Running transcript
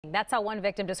That's how one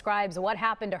victim describes what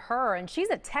happened to her, and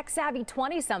she's a tech-savvy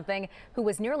 20-something who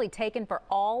was nearly taken for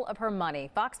all of her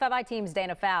money. Fox 5 Team's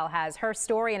Dana Fowl has her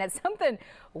story, and it's something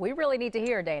we really need to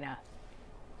hear, Dana.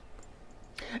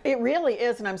 It really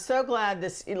is, and I'm so glad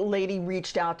this lady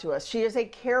reached out to us. She is a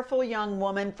careful young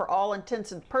woman. For all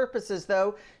intents and purposes,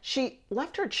 though, she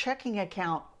left her checking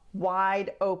account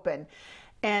wide open.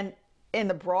 And in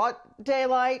the broad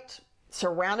daylight,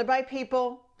 surrounded by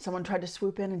people, someone tried to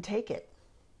swoop in and take it.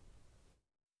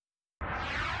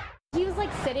 He was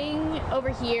like sitting over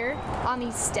here on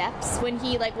these steps when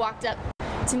he walked up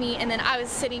to me, and then I was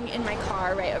sitting in my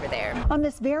car right over there. On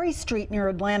this very street near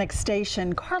Atlantic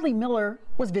Station, Carly Miller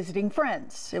was visiting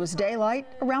friends. It was daylight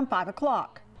around 5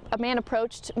 o'clock. A man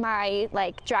approached my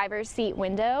driver's seat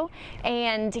window,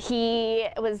 and he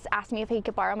was asking me if he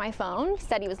could borrow my phone. He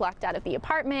said he was locked out of the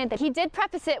apartment. He did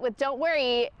preface it with, "Don't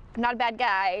worry, I'm not a bad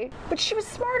guy." But she was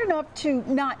smart enough to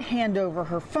not hand over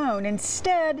her phone.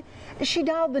 Instead, she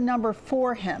dialed the number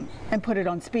for him and put it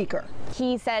on speaker.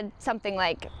 He said something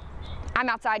like, "I'm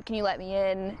outside, can you let me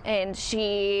in?" And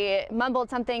she mumbled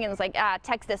something and was like,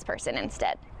 "Text this person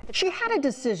instead." She had a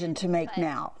decision to make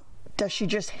now. Does she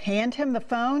just hand him the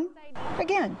phone?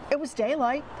 Again, it was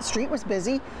daylight, the street was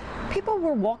busy, people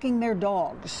were walking their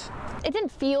dogs. It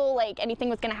didn't feel like anything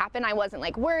was going to happen. I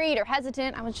wasn't worried or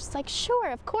hesitant. I was just sure,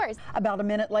 of course. About a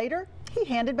minute later, he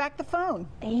handed back the phone.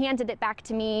 He handed it back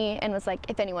to me and was like,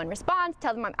 "If anyone responds,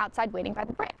 tell them I'm outside waiting by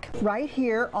the brick." Right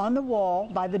here on the wall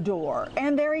by the door.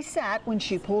 And there he sat when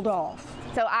she pulled off.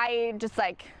 So I just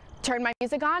turned my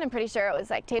music on. I'm pretty sure it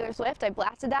was Taylor Swift. I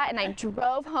blasted that and I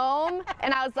drove home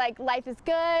and I was like, life is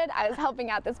good. I was helping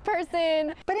out this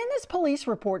person. But in this police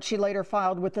report she later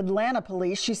filed with Atlanta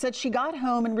police, she said she got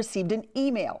home and received an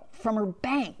email from her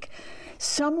bank.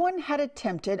 Someone had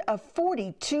attempted a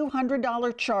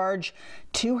 $4,200 charge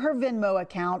to her Venmo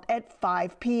account at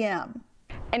 5 p.m.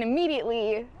 And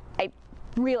immediately I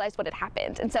realized what had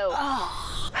happened. And so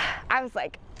I was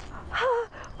like,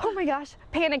 oh my gosh,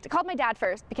 panicked. I called my dad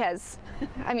first because,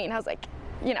 I was like,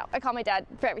 I call my dad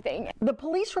for everything. The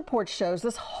police report shows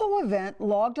this whole event,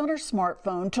 logged on her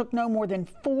smartphone, took no more than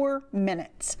 4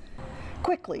 minutes.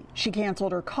 Quickly, she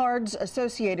canceled her cards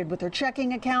associated with her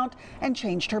checking account and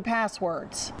changed her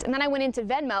passwords. And then I went into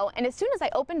Venmo, and as soon as I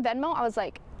opened Venmo, I was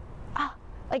like,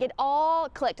 it all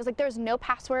clicked. I was like, there's no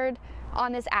password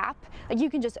on this app. You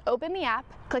can just open the app,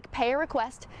 click pay a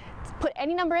request, put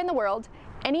any number in the world,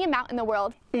 any amount in the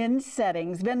world. In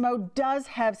settings, Venmo does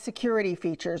have security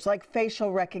features like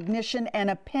facial recognition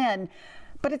and a PIN,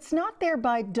 but it's not there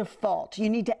by default. You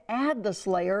need to add this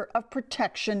layer of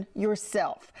protection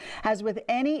yourself. As with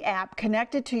any app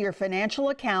connected to your financial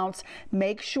accounts,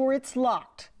 make sure it's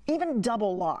locked, even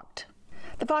double locked.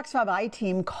 The Fox 5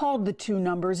 team called the two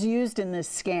numbers used in this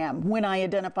scam. When I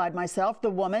identified myself,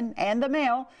 the woman and the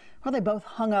male, well, they both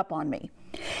hung up on me.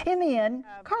 In the end,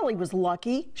 Carly was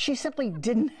lucky. She simply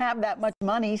didn't have that much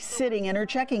money sitting in her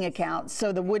checking account,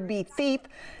 so the would-be thief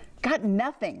got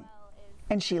nothing,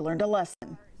 and she learned a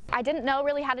lesson. I didn't know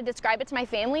really how to describe it to my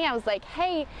family. I was like,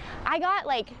 hey, I got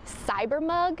cyber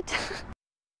mugged.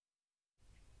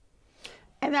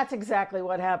 And that's exactly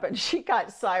what happened. She got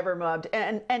cyber mugged.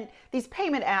 And these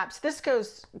payment apps, this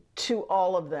goes to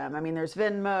all of them. There's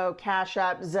Venmo, Cash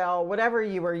App, Zelle, whatever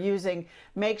you are using,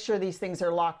 make sure these things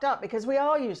are locked up because we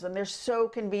all use them. They're so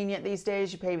convenient these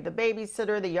days. You pay the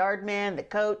babysitter, the yard man, the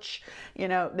coach,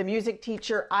 the music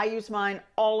teacher. I use mine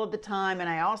all of the time. And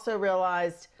I also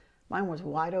realized mine was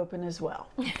wide open as well.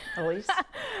 Elise?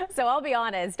 So I'll be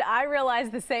honest, I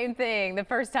realized the same thing the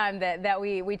first time that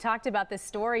we talked about this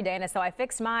story, Dana. So I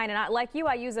fixed mine, and like you,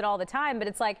 I use it all the time. But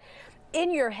it's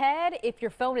in your head, if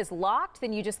your phone is locked,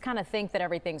 then you just kind of think that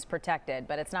everything's protected,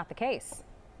 but it's not the case.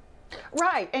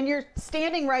 Right, and you're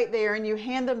standing right there and you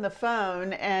hand them the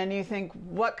phone and you think,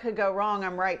 what could go wrong?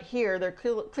 I'm right here. They're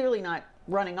clearly not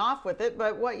running off with it,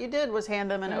 but what you did was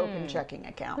hand them an open checking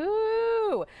account.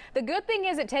 Ooh. The good thing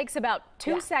is it takes about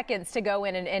 2 seconds to go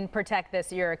in and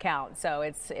protect your account, so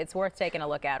it's worth taking a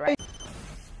look at, right?